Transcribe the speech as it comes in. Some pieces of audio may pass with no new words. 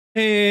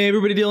Hey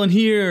everybody, Dylan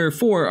here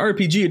for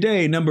RPG a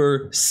Day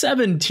number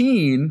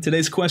 17.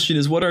 Today's question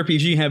is, what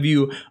RPG have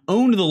you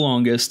owned the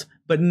longest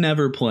but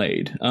never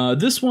played?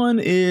 This one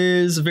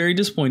is very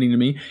disappointing to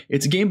me.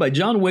 It's a game by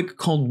John Wick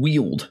called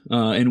Wield.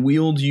 In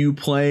Wield, you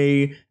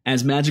play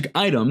as magic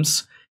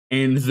items,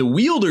 and the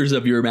wielders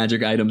of your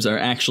magic items are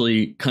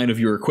actually kind of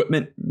your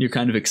equipment. You're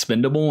kind of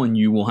expendable, and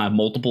you will have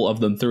multiple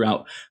of them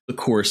throughout the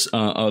course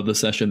of the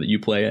session that you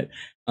play it.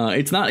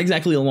 It's not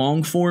exactly a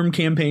long-form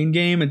campaign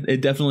game.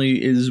 It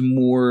definitely is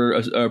more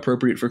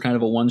appropriate for kind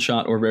of a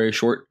one-shot or very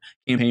short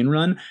campaign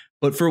run.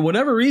 But for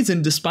whatever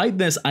reason, despite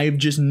this, I've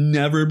just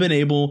never been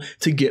able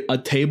to get a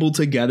table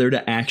together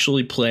to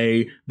actually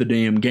play the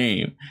damn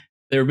game.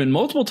 There have been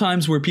multiple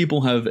times where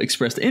people have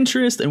expressed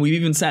interest, and we've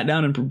even sat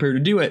down and prepared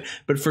to do it.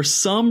 But for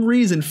some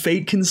reason,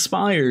 fate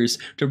conspires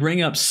to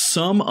bring up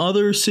some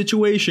other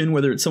situation,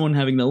 whether it's someone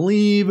having to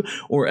leave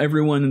or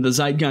everyone in the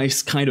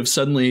zeitgeist kind of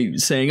suddenly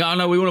saying, oh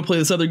no, we want to play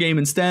this other game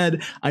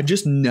instead. I've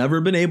just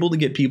never been able to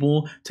get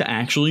people to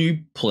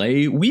actually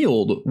play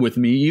Wield with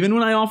me, even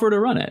when I offer to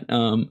run it.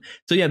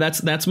 So yeah,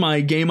 that's my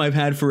game I've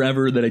had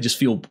forever that I just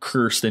feel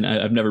cursed and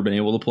I've never been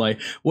able to play.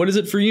 What is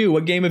it for you?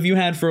 What game have you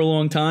had for a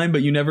long time,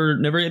 but you never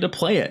had to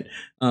play it?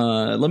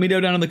 Let me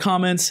know down in the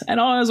comments, and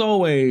as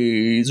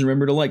always,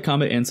 remember to like,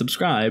 comment, and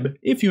subscribe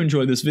if you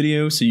enjoyed this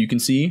video so you can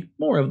see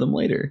more of them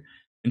later.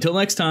 Until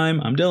next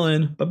time, I'm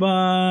Dylan. Bye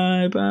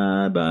bye,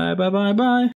 bye bye, bye bye, bye.